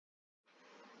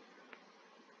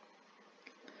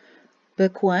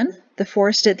Book 1, The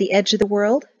Forest at the Edge of the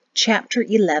World, Chapter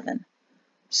 11.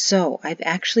 So, I've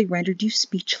actually rendered you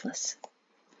speechless.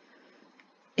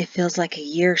 It feels like a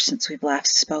year since we've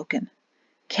last spoken.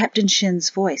 Captain Shin's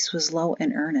voice was low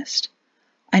and earnest.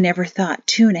 I never thought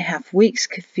 2.5 weeks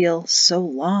could feel so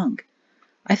long.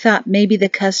 I thought maybe the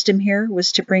custom here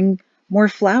was to bring more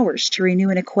flowers to renew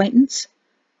an acquaintance.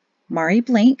 Mari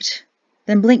blinked,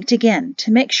 then blinked again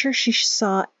to make sure she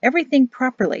saw everything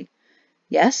properly.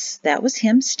 Yes, that was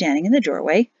him standing in the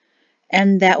doorway,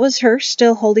 and that was her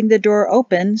still holding the door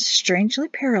open, strangely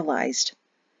paralyzed.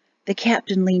 The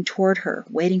captain leaned toward her,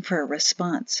 waiting for a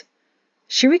response.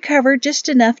 She recovered just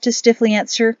enough to stiffly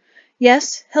answer,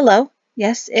 "Yes, hello,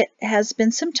 yes, it has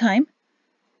been some time."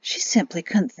 She simply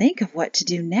couldn't think of what to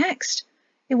do next.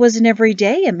 It wasn't every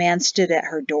day a man stood at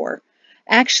her door.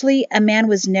 Actually, a man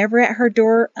was never at her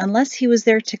door unless he was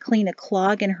there to clean a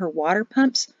clog in her water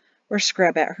pumps or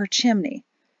scrub out her chimney.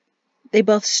 They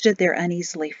both stood there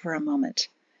uneasily for a moment,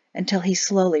 until he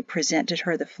slowly presented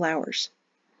her the flowers.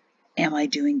 "Am I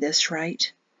doing this right?"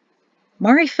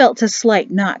 Mari felt a slight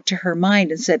knock to her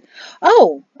mind and said,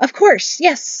 "Oh, of course,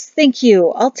 yes, thank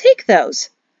you, I'll take those."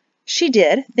 She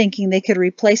did, thinking they could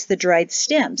replace the dried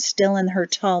stems still in her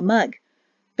tall mug,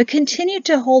 but continued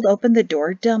to hold open the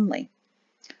door dumbly.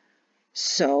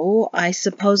 "So, I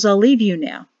suppose I'll leave you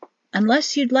now,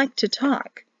 unless you'd like to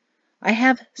talk. I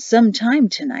have some time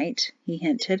tonight," he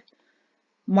hinted.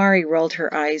 Mari rolled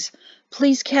her eyes.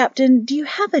 "Please, Captain, do you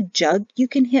have a jug you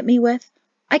can hit me with?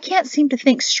 I can't seem to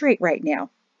think straight right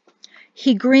now."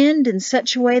 He grinned in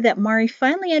such a way that Mari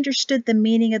finally understood the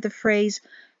meaning of the phrase,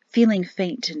 feeling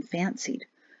faint and fancied.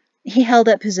 He held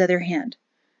up his other hand.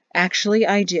 "Actually,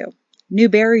 I do. New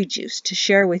berry juice to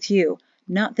share with you,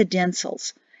 not the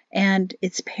Denzels. And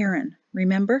it's Perrin,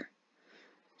 remember?"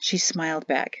 She smiled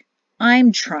back.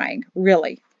 "I'm trying,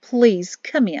 really. Please,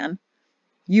 come in."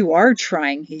 "You are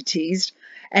trying," he teased.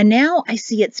 "And now I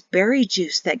see it's berry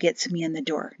juice that gets me in the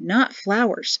door, not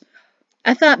flowers.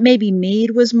 I thought maybe mead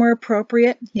was more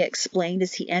appropriate," he explained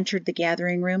as he entered the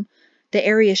gathering room, the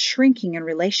area shrinking in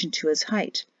relation to his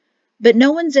height. "But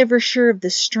no one's ever sure of the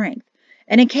strength,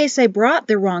 and in case I brought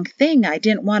the wrong thing, I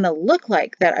didn't want to look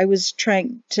like that I was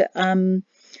trying to,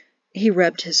 He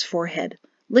rubbed his forehead,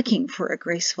 looking for a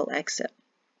graceful exit.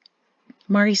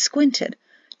 Mari squinted,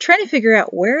 trying to figure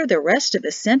out where the rest of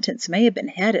his sentence may have been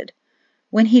headed.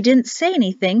 When he didn't say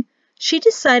anything, she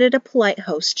decided a polite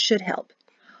host should help.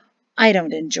 "I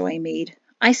don't enjoy mead.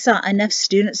 I saw enough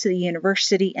students at the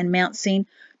university in Mount Scene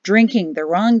drinking the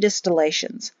wrong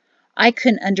distillations. I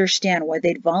couldn't understand why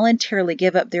they'd voluntarily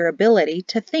give up their ability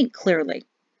to think clearly."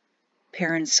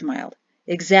 Perrin smiled.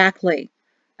 "Exactly.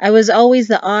 I was always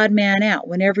the odd man out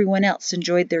when everyone else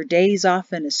enjoyed their days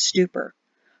off in a stupor.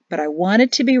 But I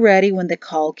wanted to be ready when the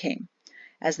call came.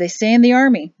 As they say in the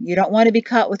army, you don't want to be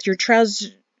caught with your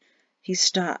trousers—" He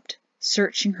stopped,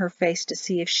 searching her face to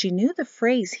see if she knew the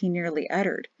phrase he nearly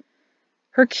uttered.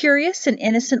 Her curious and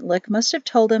innocent look must have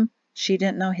told him she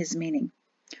didn't know his meaning.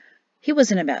 He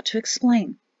wasn't about to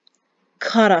explain.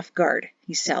 "Caught off guard,"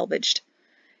 he salvaged.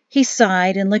 He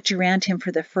sighed and looked around him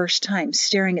for the first time,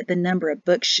 staring at the number of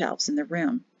bookshelves in the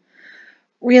room.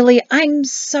 "Really, I'm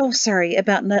so sorry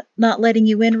about not letting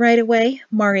you in right away,"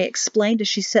 Mari explained as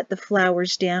she set the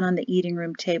flowers down on the eating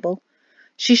room table.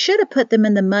 She should have put them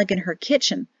in the mug in her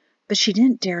kitchen, but she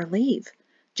didn't dare leave,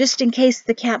 just in case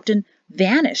the captain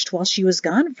vanished while she was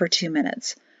gone for 2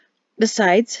 minutes.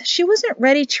 Besides, she wasn't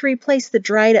ready to replace the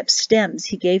dried-up stems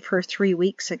he gave her 3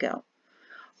 weeks ago.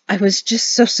 "I was just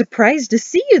so surprised to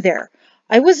see you there.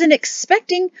 I wasn't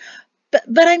expecting,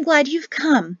 but I'm glad you've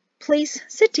come. Please,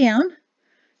 sit down."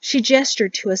 She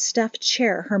gestured to a stuffed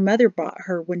chair her mother bought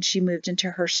her when she moved into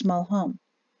her small home.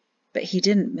 But he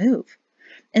didn't move.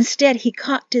 Instead, he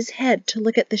cocked his head to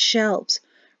look at the shelves,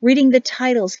 reading the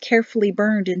titles carefully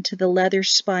burned into the leather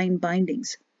spine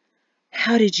bindings.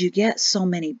 "How did you get so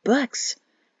many books?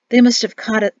 They must have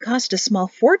cost a small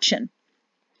fortune."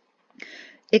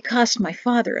 "It cost my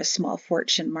father a small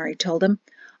fortune," Mari told him.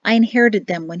 "I inherited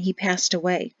them when he passed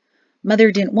away.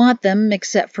 Mother didn't want them,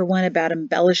 except for one about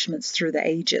embellishments through the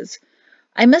ages.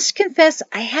 I must confess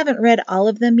I haven't read all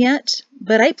of them yet,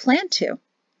 but I plan to."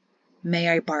 "May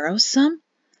I borrow some?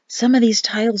 Some of these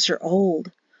titles are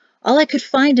old. All I could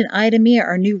find in Idemia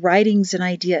are new writings and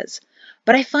ideas,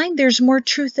 but I find there's more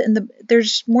truth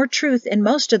in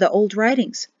most of the old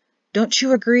writings. Don't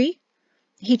you agree?"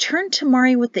 He turned to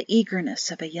Mari with the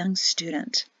eagerness of a young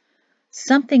student.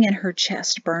 Something in her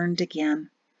chest burned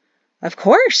again. "Of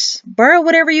course. Borrow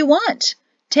whatever you want.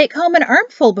 Take home an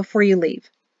armful before you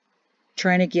leave."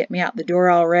 "Trying to get me out the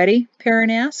door already?" Perrin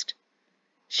asked.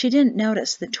 She didn't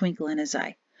notice the twinkle in his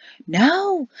eye.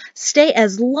 No, stay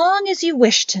as long as you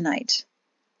wish tonight.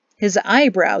 His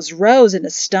eyebrows rose in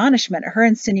astonishment at her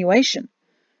insinuation.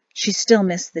 She still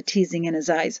missed the teasing in his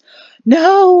eyes.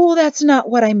 No, that's not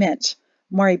what I meant.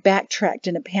 Maury backtracked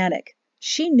in a panic.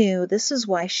 She knew this is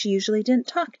why she usually didn't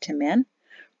talk to men.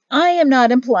 I am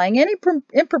not implying any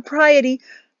impropriety.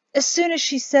 As soon as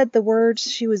she said the words,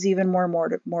 she was even more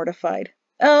mortified.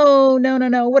 Oh,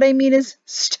 no. What I mean is,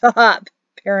 stop.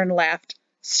 Perrin laughed.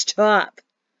 Stop.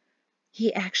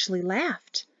 He actually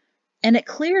laughed, and it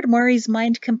cleared Maury's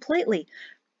mind completely.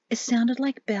 It sounded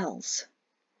like bells.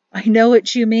 I know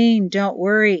what you mean. Don't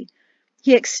worry.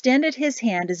 He extended his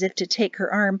hand as if to take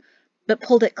her arm, but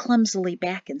pulled it clumsily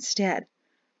back instead.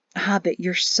 Ah, but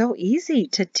you're so easy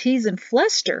to tease and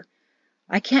fluster.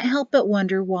 I can't help but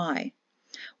wonder why.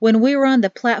 When we were on the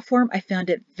platform, I found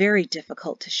it very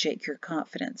difficult to shake your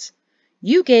confidence.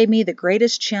 You gave me the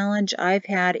greatest challenge I've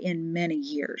had in many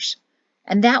years,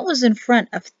 and that was in front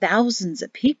of thousands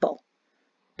of people.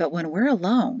 But when we're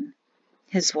alone,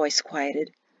 his voice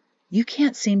quieted, you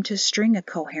can't seem to string a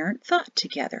coherent thought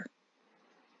together.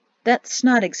 That's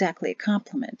not exactly a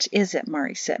compliment, is it?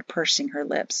 Maury said, pursing her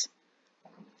lips.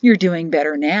 You're doing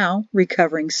better now,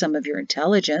 recovering some of your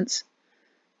intelligence.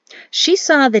 She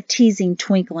saw the teasing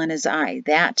twinkle in his eye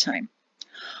that time.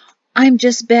 I'm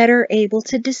just better able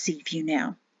to deceive you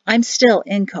now. I'm still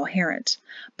incoherent,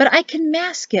 but I can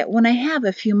mask it when I have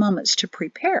a few moments to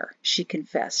prepare, she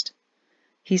confessed.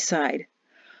 He sighed.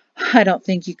 I don't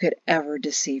think you could ever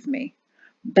deceive me,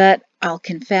 but I'll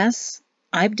confess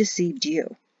I've deceived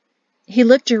you. He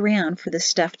looked around for the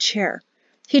stuffed chair.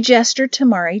 He gestured to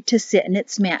Maury to sit in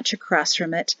its match across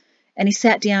from it, and he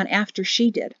sat down after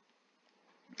she did.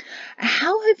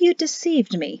 How have you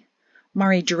deceived me?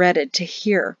 Maury dreaded to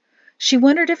hear. She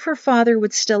wondered if her father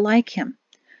would still like him.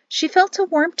 She felt a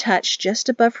warm touch just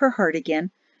above her heart again,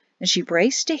 and she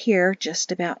braced to hear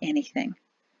just about anything,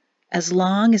 as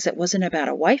long as it wasn't about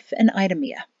a wife and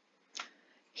Idemia.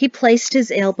 He placed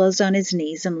his elbows on his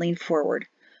knees and leaned forward,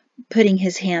 putting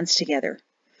his hands together.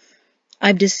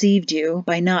 I've deceived you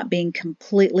by not being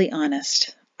completely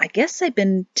honest. I guess I've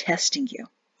been testing you.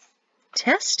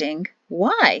 Testing?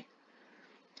 Why?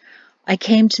 I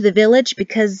came to the village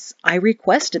because I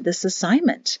requested this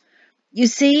assignment. You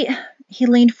see, he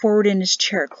leaned forward in his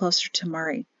chair closer to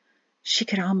Maury. She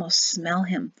could almost smell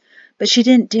him, but she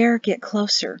didn't dare get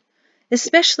closer,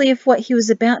 especially if what he was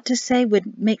about to say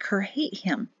would make her hate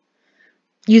him.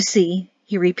 You see,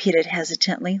 he repeated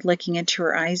hesitantly, looking into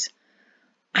her eyes,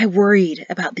 I worried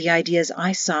about the ideas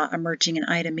I saw emerging in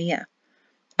Idemia.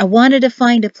 I wanted to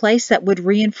find a place that would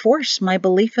reinforce my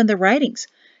belief in the writings.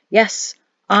 Yes,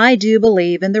 I do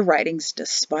believe in the writings,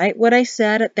 despite what I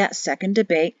said at that second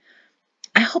debate.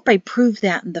 I hope I proved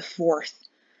that in the fourth.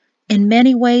 In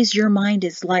many ways, your mind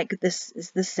is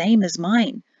the same as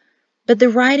mine. But the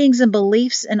writings and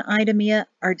beliefs in Idemia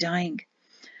are dying,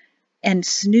 and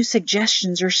new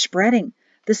suggestions are spreading.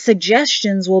 The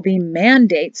suggestions will be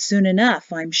mandates soon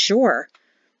enough, I'm sure.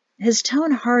 His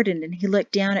tone hardened, and he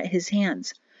looked down at his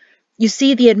hands. You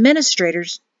see, the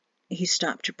administrators... He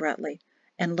stopped abruptly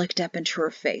and looked up into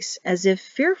her face, as if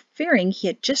fearing he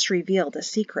had just revealed a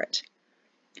secret.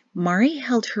 Maury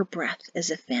held her breath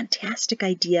as a fantastic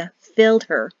idea filled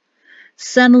her.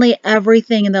 Suddenly,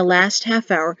 everything in the last half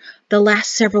hour, the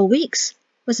last several weeks,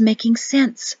 was making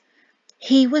sense.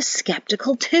 He was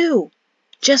skeptical too,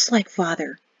 just like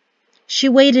Father. She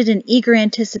waited in eager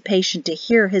anticipation to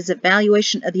hear his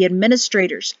evaluation of the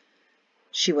administrators.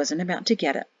 She wasn't about to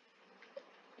get it.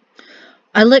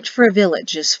 I looked for a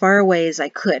village as far away as I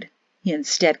could. He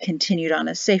instead continued on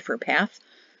a safer path,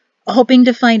 hoping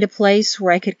to find a place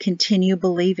where I could continue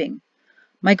believing.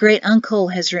 My great-uncle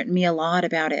has written me a lot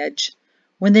about Edge.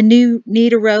 When the new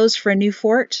need arose for a new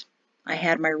fort, I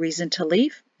had my reason to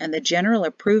leave, and the general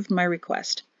approved my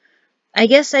request. I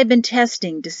guess I've been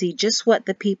testing to see just what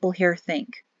the people here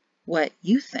think. What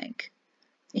you think.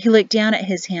 He looked down at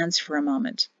his hands for a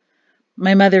moment.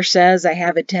 My mother says I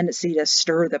have a tendency to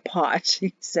stir the pot,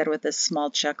 he said with a small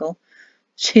chuckle.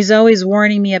 She's always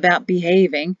warning me about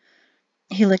behaving.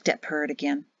 He looked up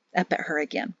at her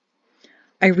again.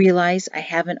 I realize I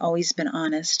haven't always been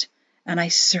honest, and I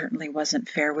certainly wasn't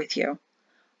fair with you.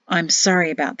 I'm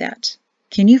sorry about that.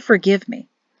 Can you forgive me?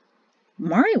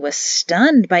 Maury was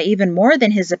stunned by even more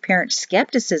than his apparent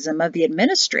skepticism of the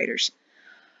administrators.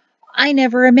 I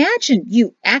never imagined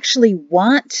you actually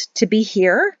want to be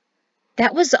here.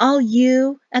 That was all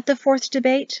you at the fourth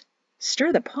debate?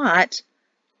 Stir the pot.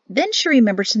 Then she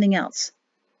remembered something else.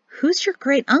 Who's your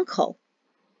great-uncle?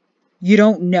 You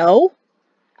don't know?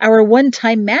 Our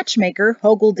one-time matchmaker,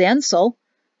 Hogel Densel.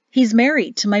 He's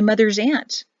married to my mother's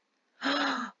aunt.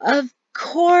 Of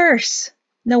course!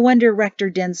 No wonder Rector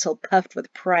Densel puffed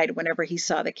with pride whenever he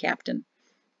saw the captain.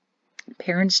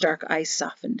 Perrin's dark eyes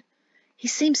softened. He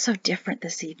seemed so different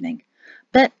this evening,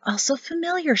 but also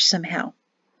familiar somehow.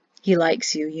 He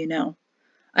likes you, you know.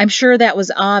 I'm sure that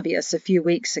was obvious a few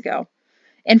weeks ago.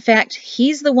 In fact,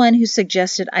 he's the one who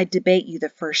suggested I debate you the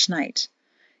first night.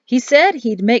 He said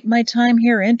he'd make my time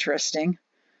here interesting.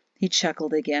 He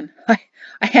chuckled again. I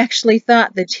actually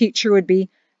thought the teacher would be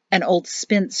an old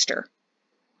spinster.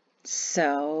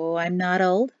 So I'm not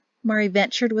old? Murray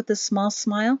ventured with a small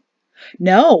smile.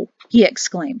 No, he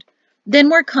exclaimed. Then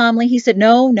more calmly he said,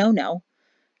 No,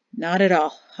 not at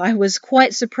all. I was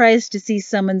quite surprised to see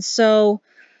someone so...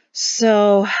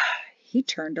 He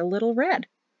turned a little red.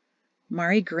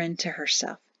 Murray grinned to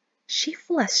herself. She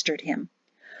flustered him.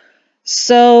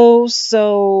 So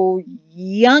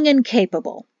young and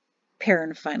capable,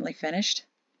 Perrin finally finished.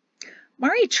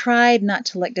 Murray tried not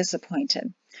to look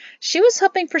disappointed. She was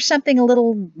hoping for something a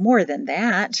little more than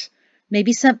that.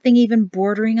 Maybe something even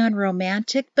bordering on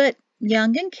romantic, but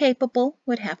young and capable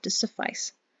would have to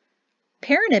suffice.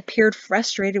 Perrin appeared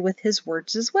frustrated with his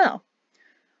words as well.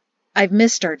 I've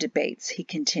missed our debates, he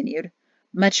continued,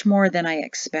 much more than I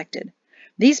expected.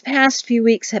 These past few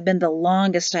weeks have been the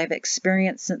longest I've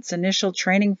experienced since initial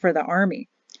training for the Army.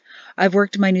 I've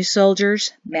worked my new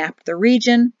soldiers, mapped the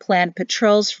region, planned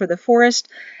patrols for the forest,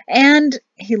 and,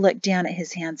 he looked down at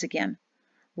his hands again,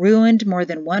 ruined more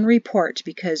than one report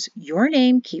because your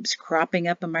name keeps cropping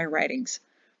up in my writings.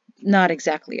 Not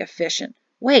exactly efficient.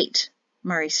 Wait,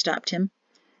 Murray stopped him.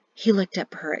 He looked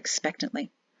up at her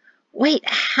expectantly. Wait,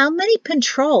 how many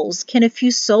patrols can a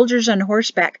few soldiers on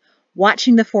horseback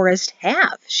watching the forest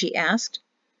have? She asked.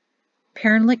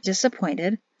 Perrin looked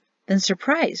disappointed, then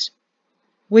surprised.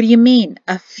 What do you mean,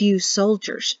 a few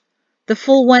soldiers? The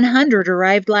full 100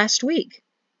 arrived last week.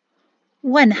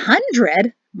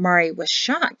 100? Murray was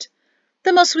shocked.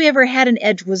 The most we ever had in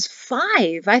Edge was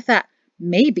 5. I thought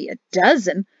maybe a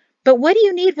dozen. But what do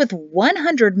you need with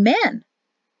 100 men?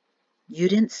 You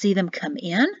didn't see them come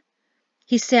in?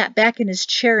 He sat back in his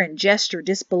chair and gestured,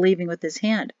 disbelieving with his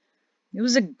hand. It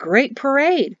was a great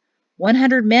parade.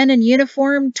 100 men in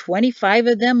uniform, 25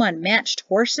 of them on matched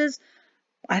horses.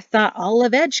 I thought all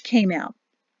of Edge came out.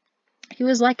 He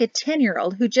was like a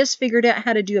 10-year-old who just figured out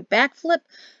how to do a backflip,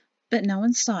 but no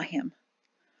one saw him.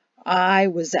 I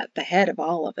was at the head of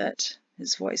all of it.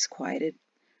 His voice quieted.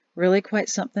 Really quite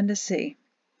something to see.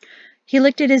 He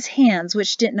looked at his hands,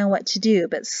 which didn't know what to do,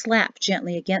 but slapped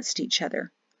gently against each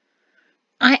other.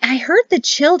 I heard the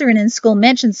children in school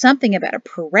mention something about a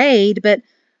parade, but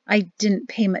I didn't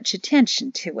pay much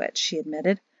attention to it, she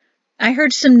admitted. I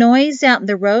heard some noise out in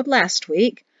the road last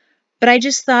week, but I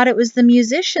just thought it was the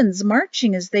musicians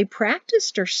marching as they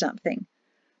practiced or something.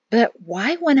 But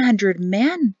why 100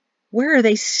 men? Where are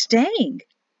they staying?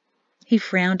 He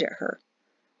frowned at her.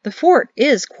 The fort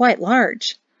is quite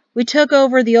large. We took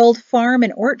over the old farm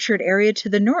and orchard area to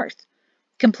the north.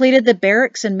 Completed the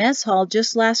barracks and mess hall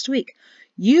just last week.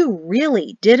 You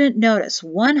really didn't notice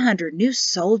 100 new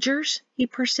soldiers? He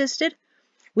persisted.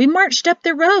 We marched up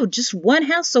the road just one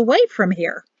house away from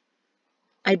here.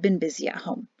 I'd been busy at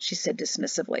home, she said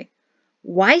dismissively.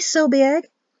 Why so big?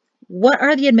 What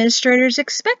are the administrators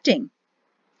expecting?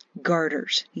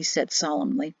 Garters, he said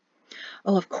solemnly.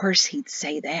 Oh, of course he'd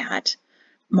say that.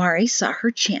 Murray saw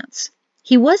her chance.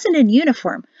 He wasn't in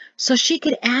uniform, so she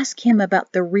could ask him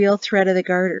about the real threat of the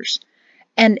garters.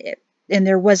 And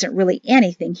there wasn't really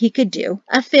anything he could do,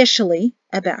 officially,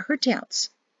 about her doubts.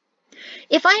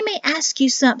 If I may ask you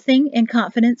something in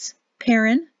confidence,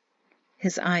 Perrin?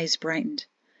 His eyes brightened.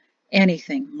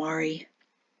 Anything, Murray.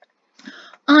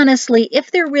 Honestly, if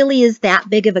there really is that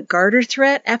big of a garter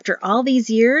threat after all these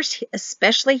years,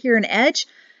 especially here in Edge,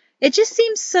 it just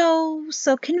seems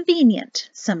so convenient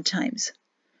sometimes.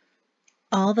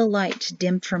 All the light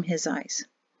dimmed from his eyes.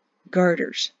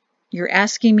 Garters. You're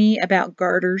asking me about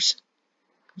garters?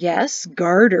 Yes,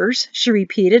 garters, she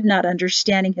repeated, not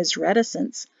understanding his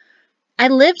reticence. I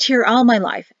lived here all my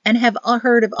life and have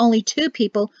heard of only 2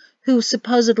 people who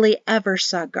supposedly ever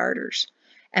saw garters,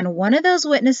 and one of those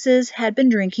witnesses had been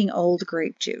drinking old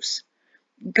grape juice.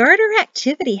 Garter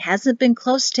activity hasn't been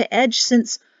close to Edge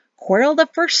since Quarrel the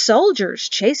first soldiers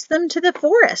chased them to the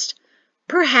forest.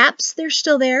 Perhaps they're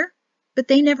still there, but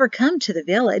they never come to the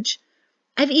village.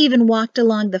 I've even walked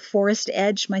along the forest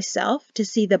edge myself to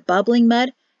see the bubbling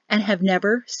mud and have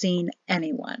never seen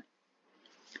anyone.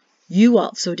 You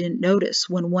also didn't notice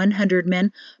when 100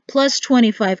 men plus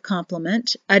 25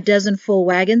 complement, a dozen full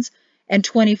wagons, and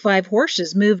 25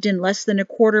 horses moved in less than a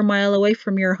quarter mile away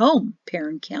from your home,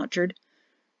 Perrin countered.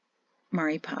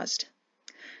 Murray paused.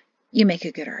 You make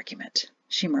a good argument.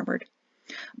 she murmured.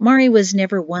 Mari was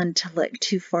never one to look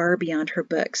too far beyond her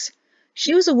books.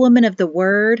 She was a woman of the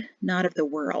word, not of the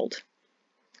world.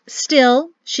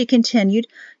 Still, she continued,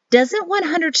 doesn't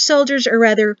 100 soldiers, or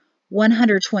rather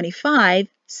 125,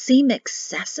 seem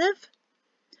excessive?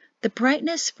 The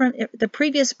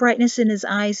previous brightness in his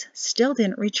eyes still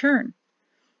didn't return.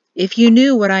 If you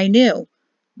knew what I knew,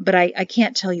 but I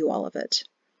can't tell you all of it.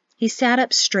 He sat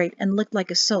up straight and looked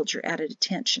like a soldier at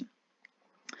attention.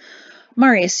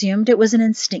 Mari assumed it was an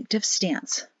instinctive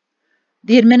stance.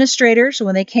 The administrators,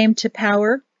 when they came to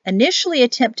power, initially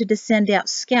attempted to send out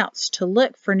scouts to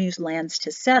look for new lands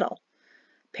to settle.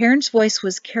 Perrin's voice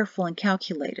was careful and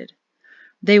calculated.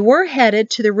 They were headed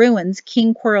to the ruins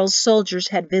King Quarrel's soldiers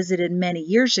had visited many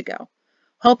years ago,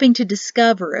 hoping to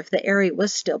discover if the area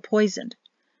was still poisoned.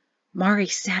 Mari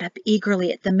sat up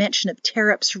eagerly at the mention of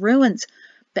Terrap's ruins,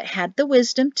 but had the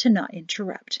wisdom to not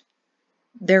interrupt.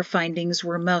 Their findings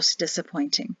were most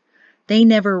disappointing. They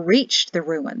never reached the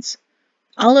ruins.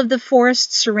 All of the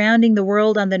forests surrounding the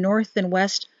world on the north and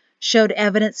west showed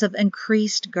evidence of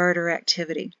increased Garter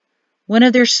activity. One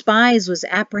of their spies was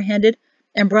apprehended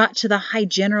and brought to the High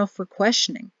General for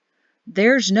questioning.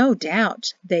 There's no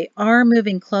doubt they are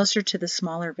moving closer to the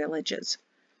smaller villages.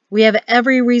 We have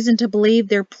every reason to believe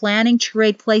they're planning to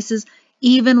raid places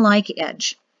even like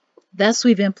Edge. Thus,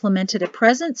 we've implemented a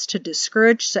presence to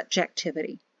discourage such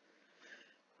activity.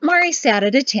 Mari sat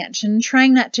at attention,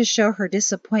 trying not to show her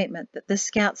disappointment that the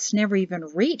scouts never even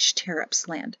reached Terrap's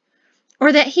land,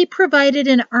 or that he provided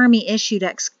an army-issued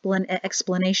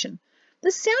explanation.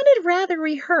 This sounded rather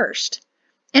rehearsed.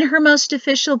 In her most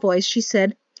official voice, she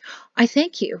said, I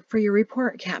thank you for your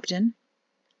report, Captain.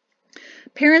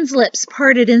 Perrin's lips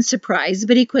parted in surprise,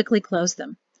 but he quickly closed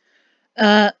them.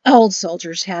 Old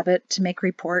soldiers have it to make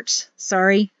reports.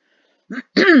 Sorry.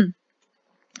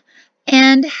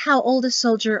 And how old a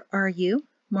soldier are you?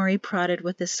 Mari prodded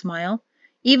with a smile,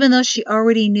 even though she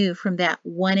already knew from that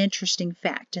one interesting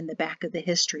fact in the back of the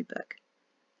history book.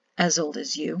 As old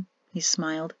as you, he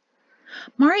smiled.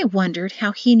 Mari wondered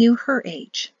how he knew her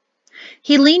age.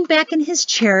 He leaned back in his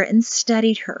chair and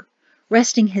studied her,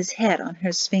 resting his head on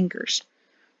his fingers.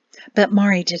 But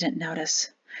Mari didn't notice.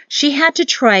 She had to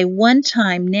try one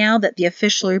time now that the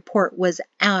official report was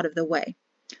out of the way.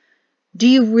 Do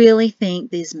you really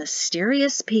think these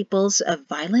mysterious peoples of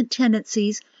violent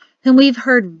tendencies, whom we've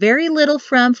heard very little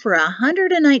from for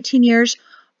 119 years,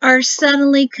 are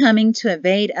suddenly coming to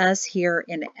invade us here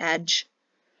in Edge?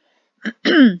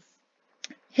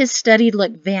 His studied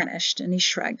look vanished, and he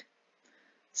shrugged.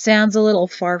 Sounds a little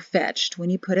far-fetched when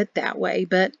you put it that way,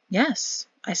 but yes,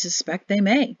 I suspect they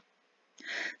may.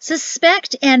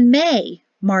 Suspect and may,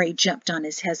 Mari jumped on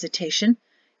his hesitation.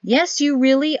 Yes, you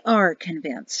really are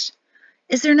convinced.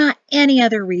 Is there not any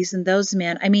other reason those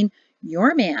men,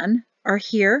 your man, are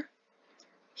here?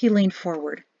 He leaned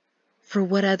forward. For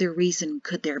what other reason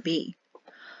could there be?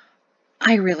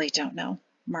 I really don't know,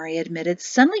 Mari admitted,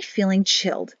 suddenly feeling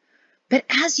chilled. But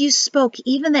as you spoke,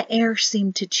 even the air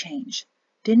seemed to change.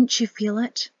 Didn't you feel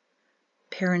it?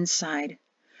 Perrin sighed.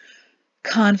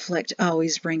 Conflict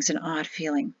always brings an odd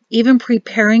feeling. Even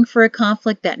preparing for a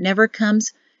conflict that never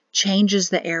comes changes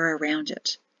the air around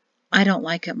it. I don't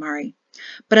like it, Mari,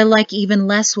 but I like even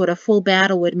less what a full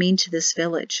battle would mean to this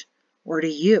village. Or to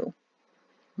you.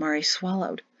 Mari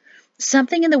swallowed.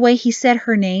 Something in the way he said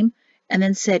her name and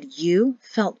then said you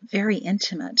felt very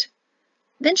intimate.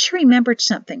 Then she remembered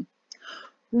something.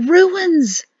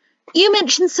 Ruins! You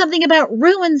mentioned something about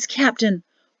ruins, Captain.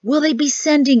 Will they be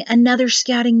sending another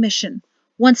scouting mission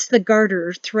once the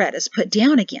Garter threat is put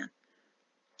down again?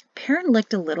 Perrin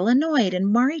looked a little annoyed, and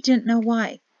Mari didn't know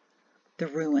why. The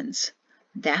ruins.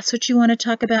 That's what you want to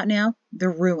talk about now? The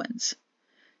ruins.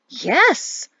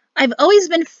 Yes! I've always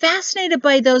been fascinated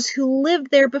by those who lived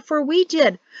there before we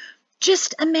did.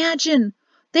 Just imagine.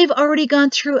 They've already gone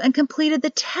through and completed the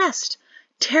test.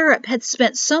 Terrap had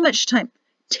spent so much time.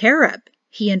 Terrap,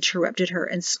 he interrupted her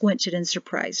and squinted in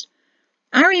surprise.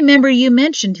 I remember you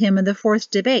mentioned him in the 4th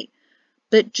debate,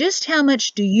 but just how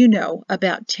much do you know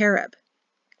about Terrap?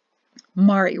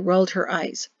 Mari rolled her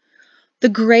eyes. The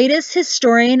greatest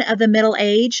historian of the Middle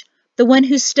Age, the one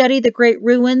who studied the great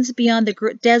ruins beyond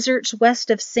the deserts west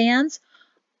of Sands,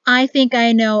 I think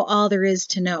I know all there is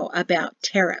to know about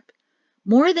Terrap.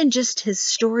 More than just his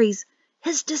stories,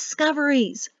 his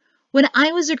discoveries. When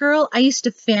I was a girl, I used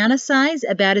to fantasize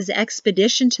about his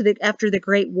expedition after the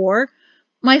Great War.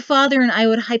 My father and I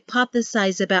would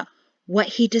hypothesize about what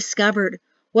he discovered,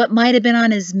 what might have been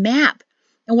on his map,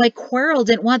 and why Quarrel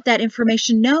didn't want that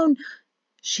information known.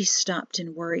 She stopped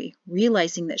in worry,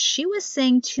 realizing that she was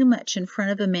saying too much in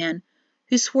front of a man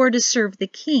who swore to serve the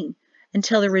king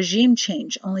until the regime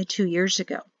change only 2 years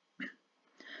ago.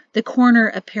 The corner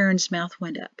of Perrin's mouth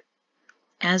went up.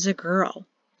 As a girl,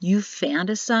 you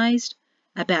fantasized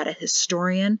about a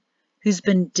historian who's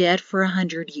been dead for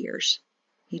 100 years.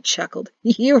 He chuckled.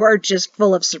 You are just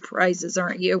full of surprises,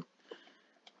 aren't you?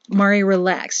 Mari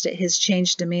relaxed at his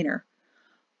changed demeanor.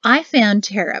 I found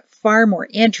Tara far more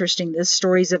interesting than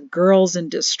stories of girls in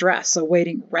distress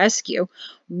awaiting rescue.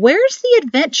 Where's the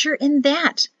adventure in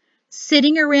that?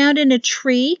 Sitting around in a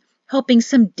tree, hoping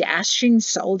some dashing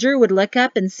soldier would look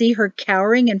up and see her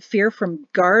cowering in fear from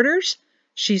garters?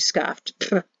 She scoffed.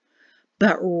 Pfft.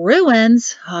 But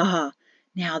ruins? Ah,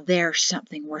 now there's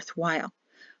something worthwhile.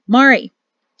 Mari,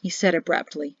 he said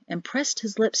abruptly, and pressed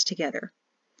his lips together.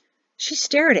 She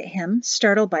stared at him,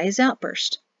 startled by his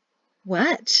outburst.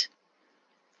 What?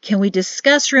 Can we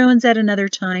discuss ruins at another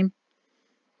time?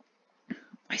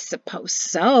 I suppose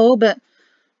so, but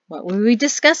what would we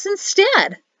discuss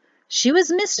instead? She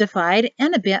was mystified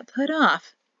and a bit put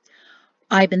off.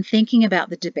 I've been thinking about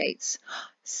the debates.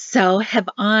 So have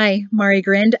I, Mari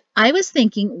grinned. I was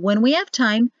thinking when we have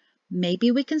time,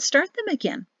 maybe we can start them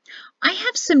again. I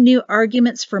have some new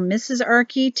arguments for Mrs.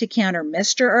 Archie to counter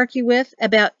Mr. Archie with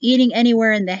about eating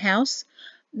anywhere in the house.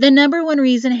 The number one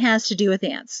reason has to do with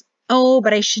ants. Oh,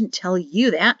 but I shouldn't tell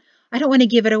you that. I don't want to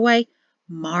give it away.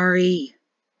 Mari.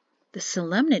 The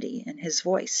solemnity in his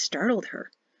voice startled her.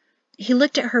 He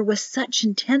looked at her with such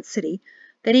intensity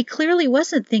that he clearly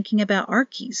wasn't thinking about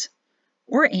Archies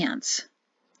or ants.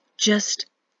 Just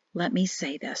let me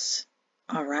say this,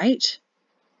 all right?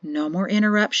 No more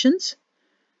interruptions.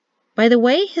 By the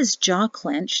way his jaw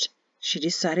clenched, she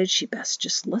decided she best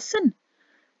just listen.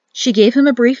 She gave him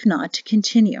a brief nod to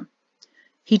continue.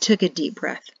 He took a deep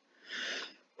breath.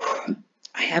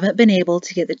 I haven't been able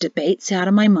to get the debates out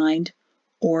of my mind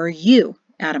or you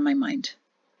out of my mind.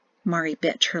 Mari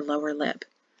bit her lower lip.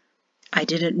 I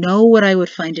didn't know what I would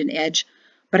find in Edge,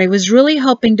 but I was really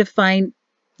hoping to find...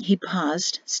 He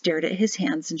paused, stared at his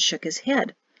hands, and shook his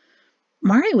head.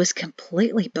 Mari was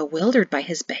completely bewildered by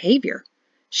his behavior.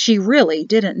 She really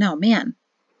didn't know, man.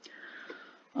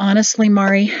 Honestly,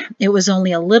 Mari, it was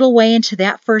only a little way into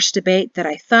that first debate that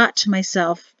I thought to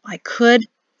myself, I could.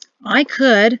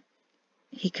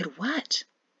 He could what?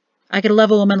 I could love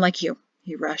a woman like you,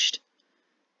 he rushed.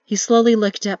 He slowly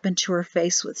looked up into her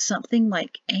face with something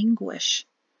like anguish.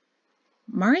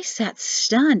 Mari sat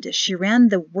stunned as she ran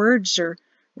the word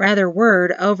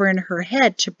over in her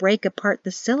head to break apart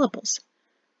the syllables.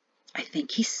 I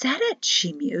think he said it,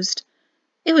 she mused.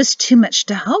 It was too much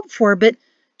to hope for, but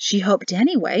she hoped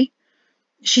anyway.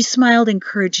 She smiled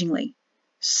encouragingly.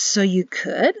 So you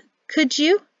could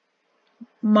you?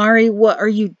 Mari, what are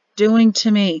you doing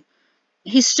to me?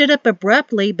 He stood up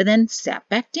abruptly, but then sat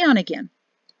back down again.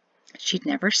 She'd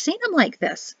never seen him like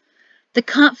this. The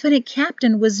confident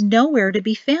captain was nowhere to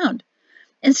be found.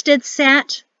 Instead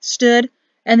sat, stood,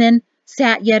 and then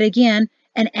sat yet again,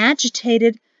 an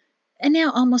agitated and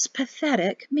now almost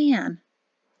pathetic man.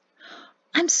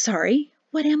 I'm sorry,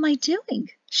 what am I doing?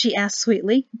 She asked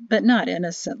sweetly, but not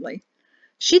innocently.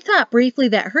 She thought briefly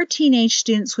that her teenage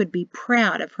students would be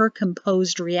proud of her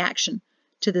composed reaction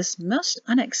to this most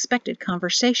unexpected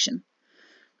conversation.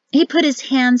 He put his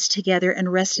hands together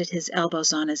and rested his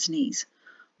elbows on his knees.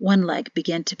 One leg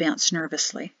began to bounce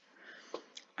nervously.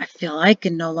 I feel I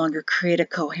can no longer create a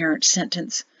coherent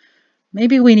sentence.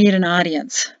 Maybe we need an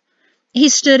audience. He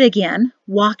stood again,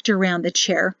 walked around the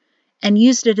chair, and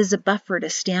used it as a buffer to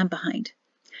stand behind.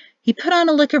 He put on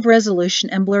a look of resolution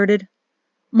and blurted,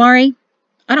 Mari,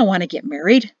 I don't want to get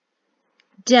married.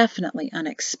 Definitely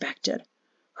unexpected.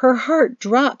 Her heart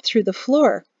dropped through the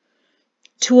floor.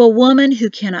 To a woman who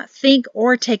cannot think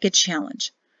or take a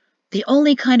challenge. The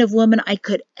only kind of woman I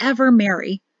could ever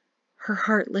marry, her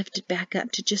heart lifted back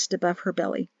up to just above her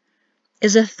belly,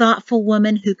 is a thoughtful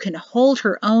woman who can hold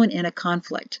her own in a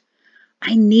conflict.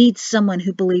 I need someone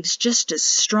who believes just as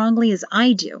strongly as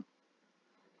I do.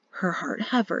 Her heart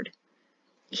hovered.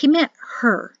 He meant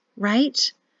her,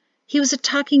 right? He was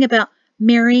talking about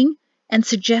marrying and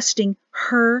suggesting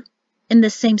her in the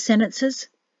same sentences.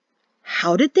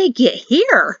 How did they get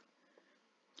here?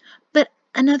 But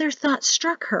another thought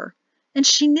struck her, and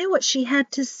she knew what she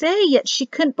had to say, yet she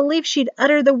couldn't believe she'd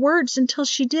utter the words until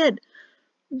she did.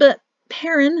 But,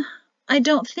 Perrin, I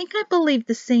don't think I believe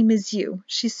the same as you,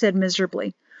 she said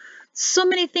miserably. So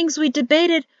many things we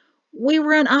debated, we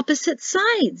were on opposite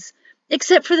sides.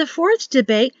 Except for the fourth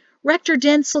debate, Rector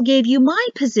Densel gave you my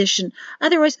position.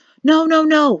 Otherwise,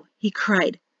 no, he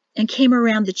cried, and came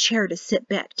around the chair to sit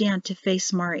back down to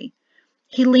face Mari.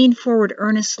 He leaned forward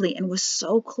earnestly and was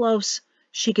so close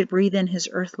she could breathe in his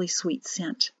earthly sweet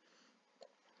scent.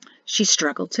 She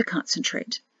struggled to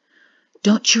concentrate.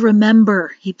 "Don't you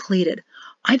remember?" he pleaded.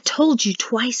 "I've told you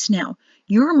twice now.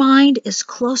 Your mind is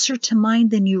closer to mine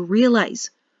than you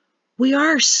realize. We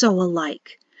are so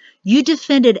alike. You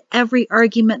defended every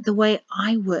argument the way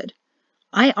I would.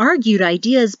 I argued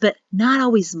ideas, but not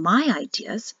always my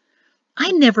ideas.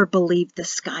 I never believed the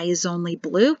sky is only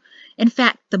blue. In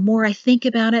fact, the more I think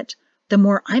about it, the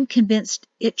more I'm convinced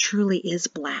it truly is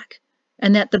black,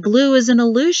 and that the blue is an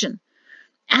illusion.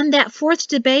 And that fourth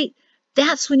debate,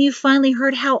 that's when you finally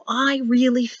heard how I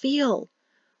really feel.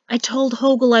 I told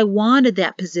Hogel I wanted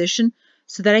that position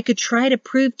so that I could try to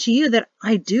prove to you that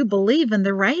I do believe in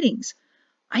the writings.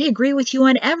 I agree with you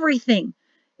on everything,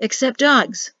 except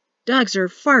dogs. Dogs are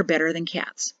far better than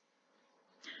cats."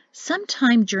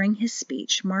 Sometime during his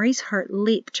speech, Mari's heart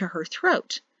leaped to her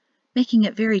throat, making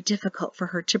it very difficult for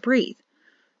her to breathe.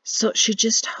 So she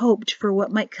just hoped for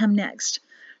what might come next,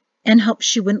 and hoped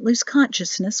she wouldn't lose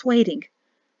consciousness waiting.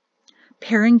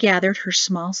 Perrin gathered her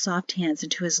small, soft hands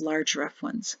into his large, rough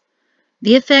ones.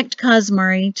 The effect caused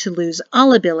Mari to lose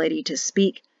all ability to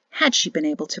speak, had she been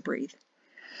able to breathe.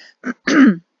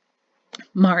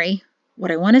 "Mari,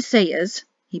 what I want to say is,"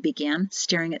 he began,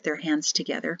 staring at their hands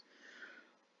together,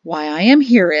 "why I am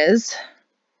here is,"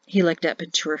 he looked up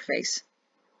into her face,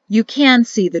 "you can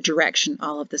see the direction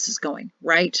all of this is going,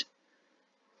 right?"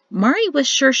 Mari was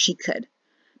sure she could,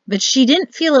 but she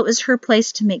didn't feel it was her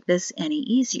place to make this any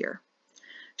easier.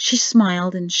 She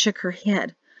smiled and shook her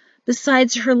head.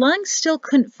 Besides, her lungs still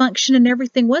couldn't function and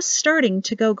everything was starting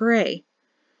to go gray.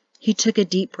 He took a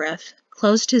deep breath,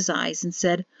 closed his eyes, and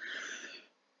said,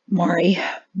 "Mari,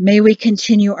 may we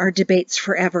continue our debates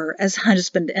forever as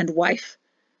husband and wife?"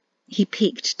 He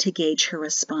peeked to gauge her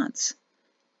response.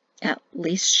 At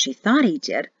least she thought he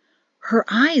did. Her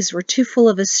eyes were too full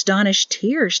of astonished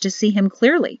tears to see him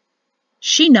clearly.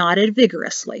 She nodded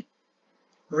vigorously.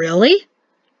 "Really?"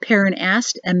 Perrin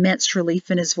asked, immense relief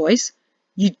in his voice.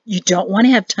 You don't want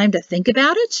to have time to think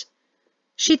about it?"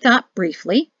 She thought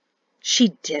briefly. She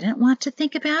didn't want to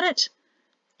think about it.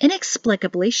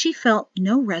 Inexplicably, she felt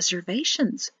no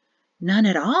reservations. None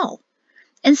at all.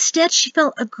 Instead, she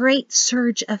felt a great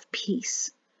surge of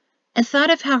peace, and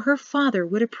thought of how her father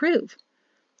would approve.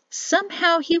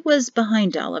 Somehow he was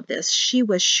behind all of this, she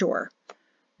was sure.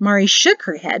 Mari shook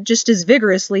her head just as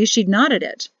vigorously as she'd nodded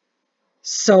it.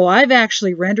 "So I've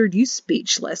actually rendered you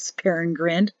speechless," Perrin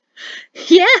grinned.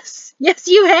 Yes,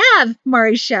 you have,"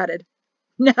 Mari shouted.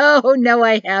 No,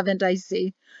 I haven't, I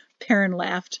see," Perrin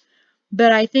laughed.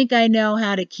 "But I think I know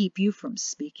how to keep you from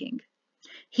speaking."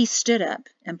 He stood up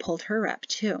and pulled her up,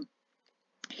 too.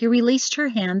 He released her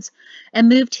hands and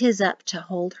moved his up to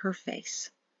hold her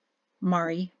face.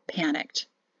 Mari panicked.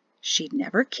 She'd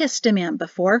never kissed a man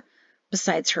before,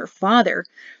 besides her father,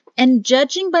 and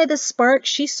judging by the spark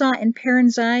she saw in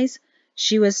Perrin's eyes,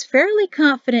 she was fairly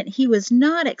confident he was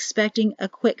not expecting a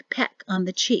quick peck on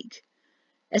the cheek.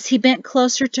 As he bent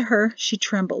closer to her, she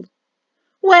trembled.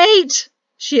 "Wait!"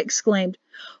 she exclaimed.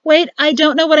 "Wait, I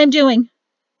don't know what I'm doing."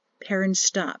 Perrin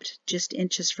stopped just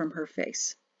inches from her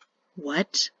face.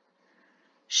 "What?"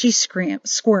 She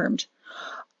squirmed.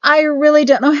 "I really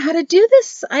don't know how to do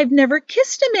this. I've never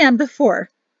kissed a man before."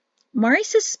 Mari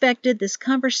suspected this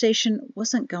conversation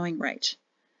wasn't going right.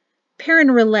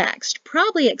 Perrin relaxed,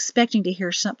 probably expecting to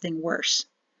hear something worse.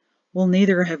 "Well,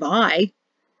 neither have I."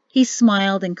 He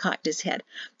smiled and cocked his head.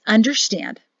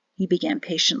 "Understand," he began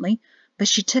patiently, but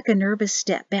she took a nervous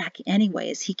step back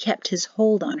anyway as he kept his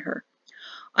hold on her.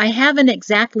 "I haven't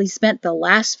exactly spent the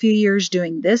last few years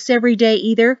doing this every day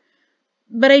either,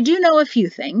 but I do know a few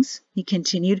things," he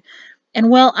continued. "And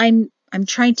well, I'm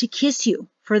trying to kiss you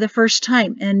for the first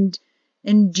time, and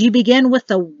do you begin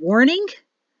with a warning?"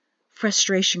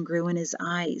 Frustration grew in his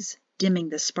eyes, dimming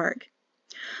the spark.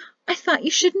 "I thought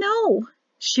you should know,"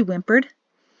 she whimpered.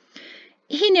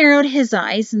 He narrowed his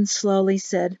eyes and slowly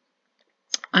said,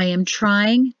 "I am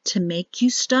trying to make you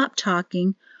stop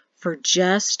talking for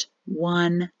just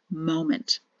one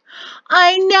moment."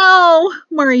 "I know,"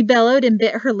 Mari bellowed and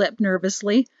bit her lip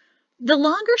nervously. The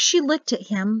longer she looked at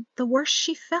him, the worse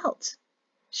she felt.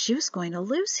 She was going to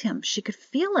lose him. She could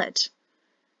feel it.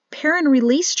 Perrin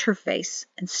released her face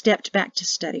and stepped back to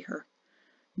study her.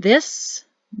 This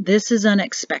is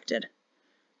unexpected."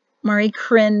 Mari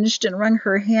cringed and wrung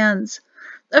her hands.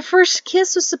 A first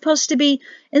kiss was supposed to be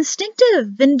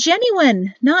instinctive and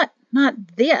genuine, not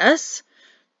this.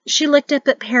 She looked up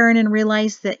at Perrin and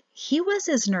realized that he was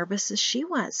as nervous as she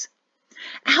was.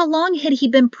 How long had he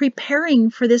been preparing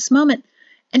for this moment,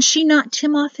 and she knocked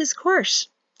him off his course?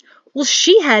 Well,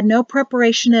 she had no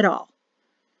preparation at all.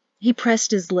 He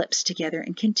pressed his lips together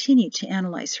and continued to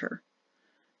analyze her.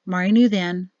 Mari knew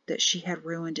then that she had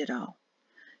ruined it all.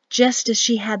 Just as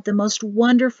she had the most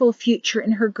wonderful future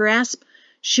in her grasp,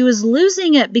 she was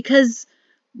losing it because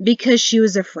she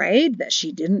was afraid that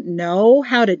she didn't know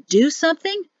how to do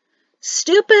something.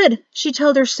 Stupid, she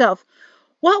told herself.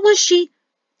 What was she?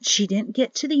 She didn't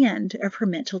get to the end of her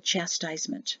mental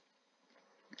chastisement.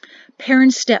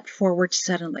 Perrin stepped forward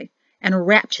suddenly and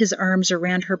wrapped his arms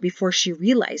around her before she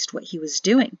realized what he was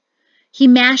doing. He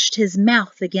mashed his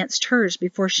mouth against hers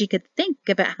before she could think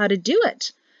about how to do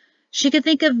it. She could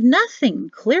think of nothing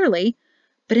clearly,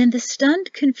 but in the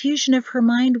stunned confusion of her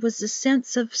mind was a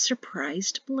sense of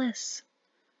surprised bliss.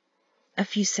 A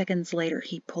few seconds later,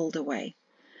 he pulled away.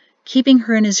 Keeping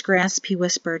her in his grasp, he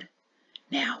whispered,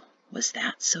 "Now, was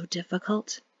that so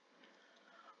difficult?"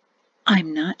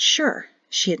 "I'm not sure,"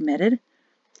 she admitted.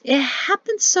 "It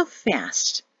happened so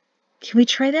fast. Can we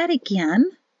try that again?"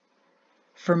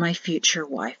 "For my future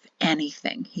wife,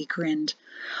 anything," he grinned.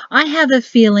 "I have a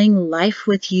feeling life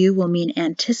with you will mean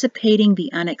anticipating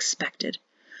the unexpected,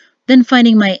 then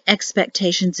finding my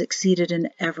expectations exceeded in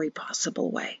every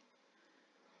possible way."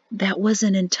 "That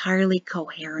wasn't entirely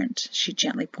coherent," she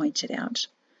gently pointed out.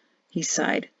 He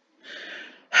sighed.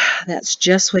 "That's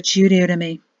just what you do to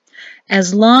me.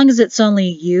 As long as it's only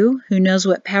you who knows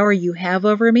what power you have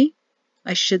over me,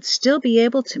 I should still be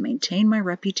able to maintain my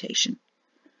reputation."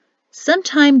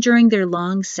 Sometime during their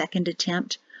long second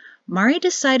attempt, Mari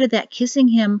decided that kissing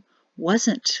him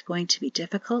wasn't going to be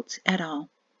difficult at all.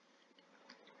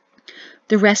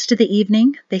 The rest of the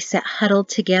evening, they sat huddled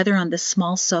together on the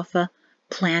small sofa,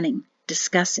 planning,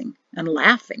 discussing, and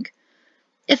laughing.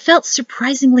 It felt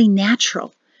surprisingly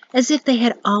natural, as if they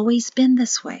had always been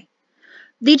this way.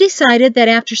 They decided that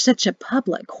after such a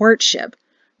public courtship,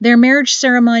 their marriage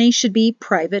ceremony should be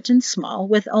private and small,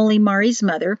 with only Mari's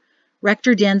mother,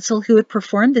 Rector Denzil, who would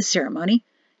perform the ceremony,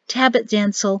 Tabit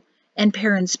Denzil, and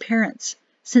Perrin's parents,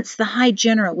 since the High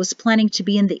General was planning to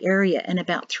be in the area in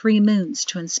about 3 moons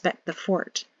to inspect the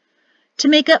fort. To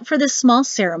make up for the small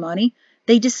ceremony,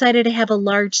 they decided to have a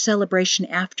large celebration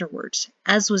afterwards,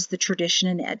 as was the tradition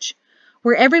in Edge,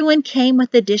 where everyone came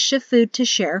with a dish of food to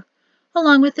share,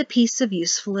 along with a piece of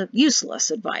useless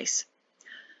advice.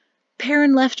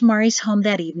 Perrin left Mari's home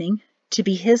that evening, to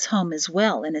be his home as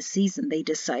well in a season, they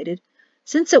decided,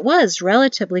 since it was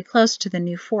relatively close to the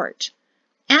new fort,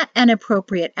 at an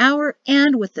appropriate hour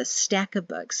and with a stack of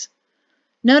books.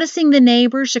 Noticing the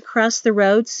neighbors across the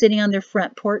road sitting on their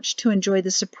front porch to enjoy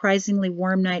the surprisingly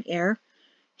warm night air,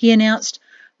 he announced,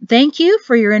 "Thank you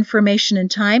for your information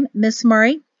and time, Miss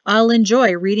Mari. I'll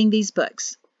enjoy reading these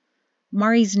books."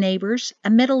 Mari's neighbors, a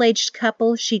middle-aged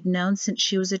couple she'd known since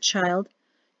she was a child,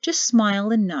 just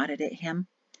smiled and nodded at him.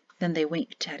 Then they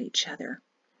winked at each other.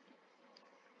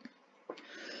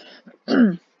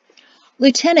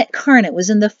 Lieutenant Carnot was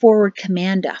in the forward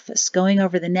command office going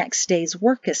over the next day's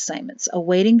work assignments,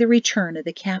 awaiting the return of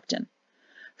the captain.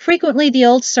 Frequently, the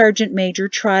old sergeant major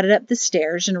trotted up the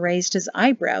stairs and raised his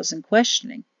eyebrows in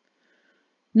questioning.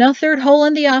 "No third hole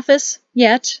in the office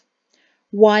yet."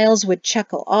 Wiles would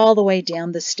chuckle all the way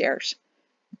down the stairs.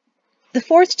 The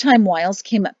 4th time Wiles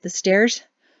came up the stairs,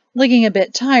 looking a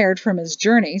bit tired from his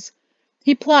journeys,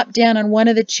 he plopped down on one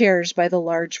of the chairs by the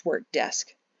large work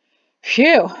desk.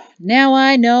 "Phew! Now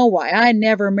I know why I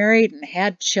never married and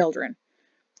had children."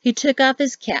 He took off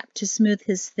his cap to smooth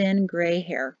his thin gray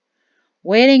hair.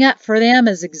 "Waiting up for them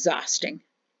is exhausting."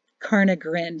 Carna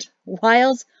grinned.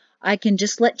 "Wiles, I can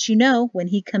just let you know when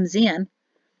he comes in."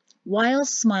 Wiles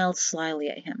smiled slyly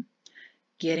at him.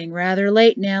 "Getting rather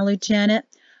late now, Lieutenant.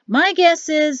 My guess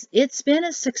is it's been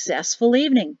a successful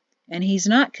evening, and he's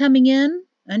not coming in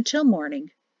until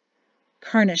morning."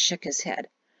 Carna shook his head.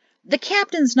 "The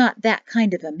captain's not that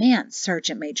kind of a man,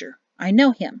 Sergeant Major. I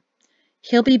know him.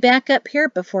 He'll be back up here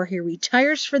before he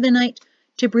retires for the night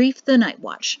to brief the night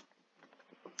watch."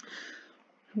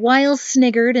 Wiles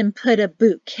sniggered and put a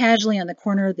boot casually on the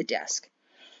corner of the desk.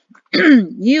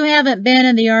 "You haven't been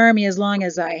in the Army as long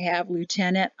as I have,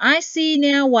 Lieutenant. I see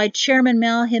now why Chairman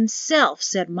Mao himself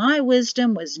said my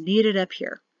wisdom was needed up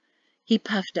here." He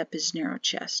puffed up his narrow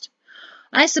chest.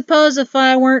 "I suppose if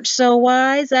I weren't so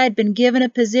wise, I'd been given a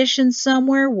position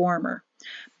somewhere warmer.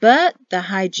 But the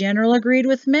High General agreed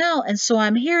with Mao, and so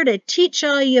I'm here to teach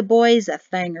all you boys a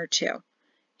thing or two.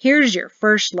 Here's your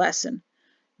first lesson.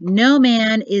 No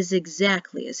man is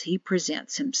exactly as he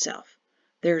presents himself.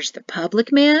 There's the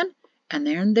public man, and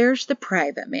then there's the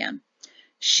private man.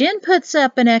 Shin puts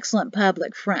up an excellent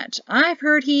public front. I've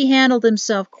heard he handled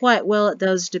himself quite well at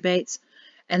those debates,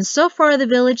 and so far the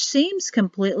village seems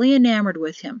completely enamored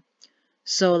with him.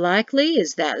 So likely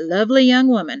is that lovely young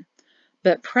woman.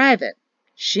 But private,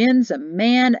 Shin's a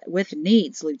man with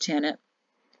needs, Lieutenant."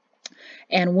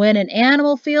 And when an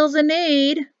animal feels a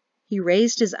need, he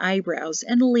raised his eyebrows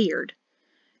and leered.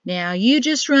 Now you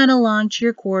just run along to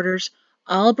your quarters.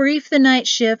 I'll brief the night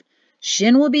shift.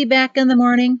 Shin will be back in the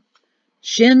morning.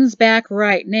 Shin's back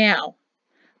right now.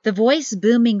 The voice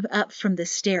booming up from the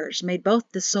stairs made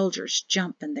both the soldiers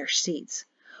jump in their seats.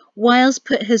 Wiles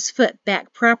put his foot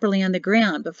back properly on the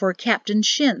ground before Captain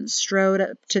Shin strode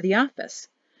up to the office.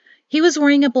 He was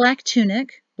wearing a black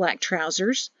tunic, black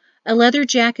trousers, a leather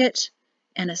jacket,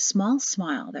 and a small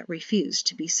smile that refused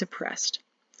to be suppressed.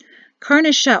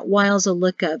 Karna shot Wiles a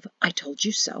look of, "I told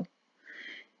you so."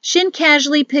 Shin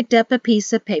casually picked up a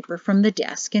piece of paper from the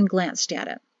desk and glanced at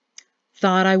it.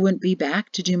 "Thought I wouldn't be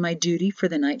back to do my duty for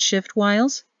the night shift,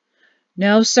 Wiles?"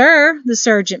 "No, sir," the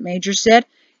sergeant major said.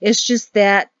 "It's just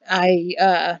that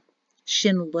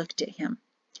Shin looked at him.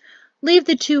 "Leave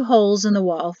the 2 holes in the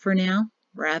wall for now.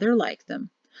 Rather like them.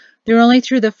 They're only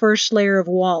through the first layer of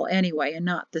wall anyway, and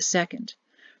not the second.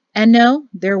 And no,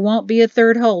 there won't be a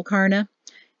 3rd hole, Karna."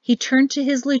 He turned to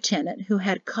his lieutenant, who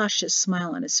had a cautious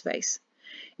smile on his face.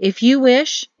 "If you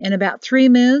wish, in about 3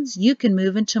 moons, you can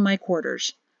move into my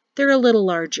quarters. They're a little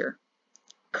larger."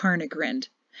 Karna grinned.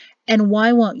 "And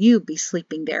why won't you be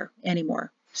sleeping there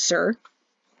anymore, sir?"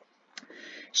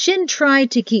 Shin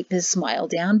tried to keep his smile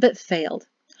down, but failed.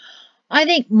 "I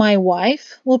think my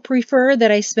wife will prefer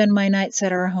that I spend my nights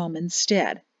at our home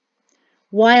instead."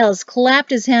 Wiles clapped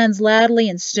his hands loudly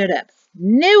and stood up.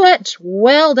 "Knew it!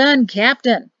 Well done,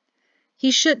 Captain!"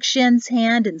 He shook Shin's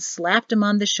hand and slapped him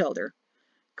on the shoulder.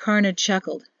 Karna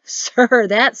chuckled. "Sir,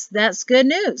 that's good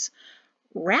news.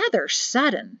 Rather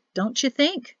sudden, don't you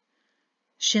think?"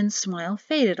 Shin's smile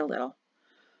faded a little.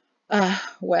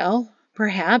 Well,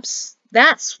 perhaps.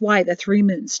 That's why the 3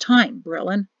 moons time,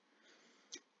 Brillin."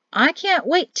 "I can't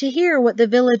wait to hear what the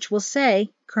village will say,"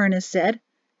 Karna said.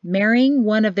 "Marrying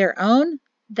one of their own?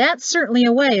 That's certainly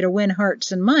a way to win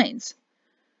hearts and minds."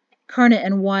 Karna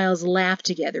and Wiles laughed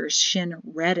together as Shin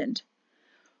reddened.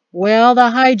 "Well, the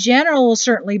High General will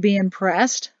certainly be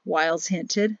impressed," Wiles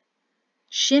hinted.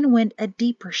 Shin went a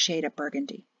deeper shade of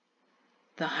burgundy.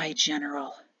 "The High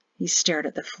General." He stared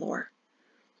at the floor.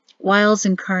 Wiles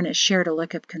and Karna shared a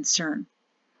look of concern.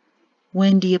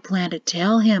 "When do you plan to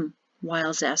tell him?"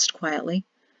 Wiles asked quietly.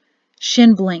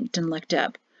 Shin blinked and looked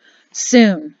up.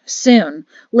 Soon.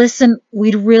 Listen,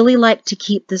 we'd really like to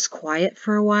keep this quiet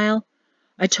for a while.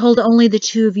 I told only the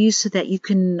 2 of you so that you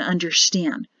can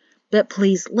understand. But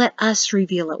please, let us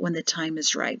reveal it when the time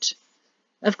is right."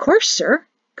 "Of course, sir,"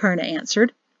 Karna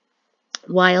answered.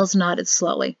 Wiles nodded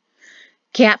slowly.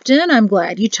 "Captain, I'm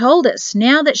glad you told us.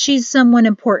 Now that she's someone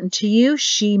important to you,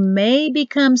 she may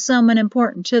become someone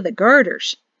important to the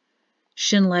Garters."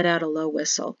 Shin let out a low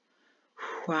whistle.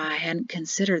 "I hadn't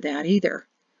considered that either."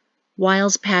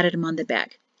 Wiles patted him on the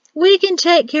back. "We can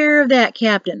take care of that,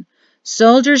 Captain.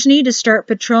 Soldiers need to start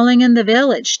patrolling in the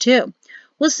village, too.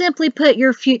 We'll simply put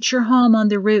your future home on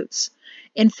the routes.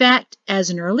 In fact, as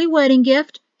an early wedding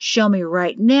gift, show me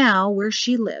right now where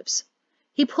she lives."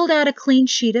 He pulled out a clean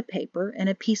sheet of paper and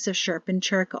a piece of sharpened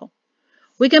charcoal.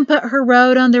 "We can put her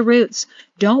road on the routes.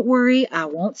 Don't worry, I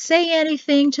won't say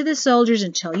anything to the soldiers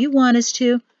until you want us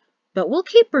to, but we'll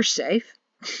keep her safe."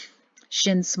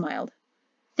 Shin smiled.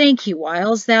 "Thank you,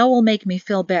 Wiles. That will make me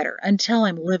feel better until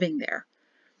I'm living there."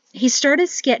 He started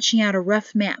sketching out a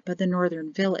rough map of the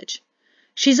northern village.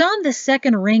 "She's on the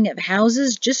 2nd ring of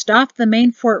houses just off the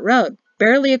main fort road,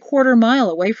 barely a 1/4 mile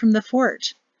away from the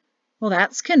fort." "Well,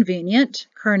 that's convenient,"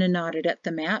 Karna nodded at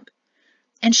the map.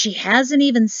 "And she hasn't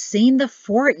even seen the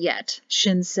fort yet,"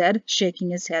 Shin said, shaking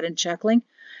his head and chuckling.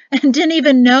 "And didn't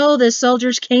even know the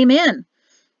soldiers came in.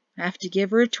 Have to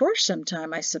give her a tour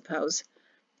sometime, I suppose."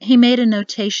 He made a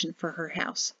notation for her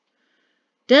house.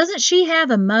 "Doesn't she have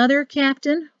a mother,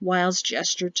 Captain?" Wiles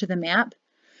gestured to the map.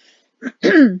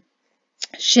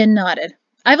 Shin nodded.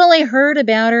 "I've only heard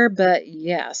about her, but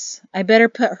yes, I better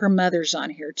put her mother's on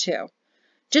here, too.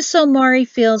 Just so Mari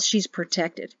feels she's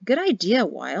protected. Good idea,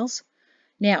 Wiles.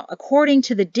 Now, according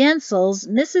to the Denzels,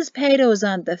 Mrs. Pato is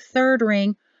on the 3rd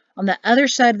ring on the other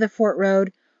side of the fort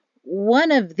road,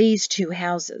 one of these 2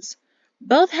 houses.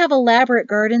 Both have elaborate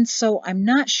gardens, so I'm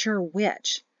not sure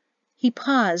which." He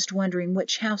paused, wondering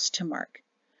which house to mark.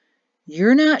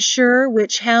 "You're not sure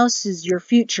which house is your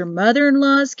future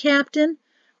mother-in-law's, Captain?"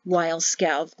 Wiles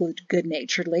scowled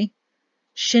good-naturedly.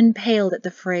 Shin paled at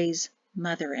the phrase,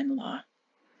 mother-in-law.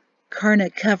 Karna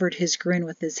covered his grin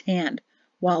with his hand,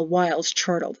 while Wiles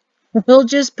chortled. "We'll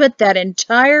just put that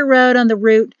entire road on the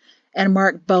route and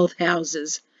mark both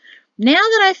houses. Now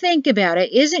that I think about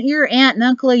it, isn't your aunt and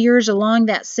uncle of yours along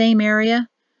that same area?"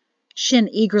 Shin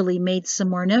eagerly made some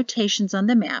more notations on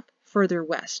the map, further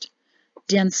west.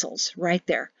 "Denzels, right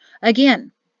there.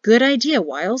 Again, good idea,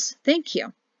 Wiles. Thank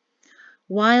you.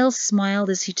 Wiles smiled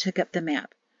as he took up the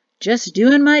map. Just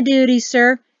doing my duty,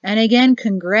 sir. And again,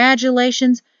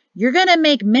 congratulations. You're going to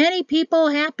make many people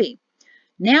happy.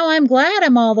 Now I'm glad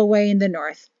I'm all the way in the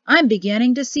north. I'm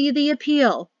beginning to see the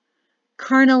appeal.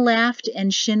 Karna laughed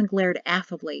and Shin glared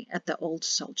affably at the old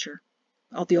soldier.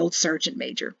 Oh, the old sergeant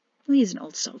major. Well, he's an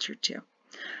old soldier, too.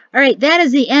 All right, that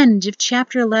is the end of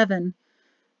chapter 11.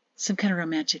 Some kind of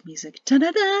romantic music.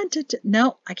 Da-da-da, da-da.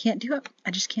 No, I can't do it.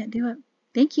 I just can't do it.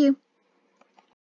 Thank you.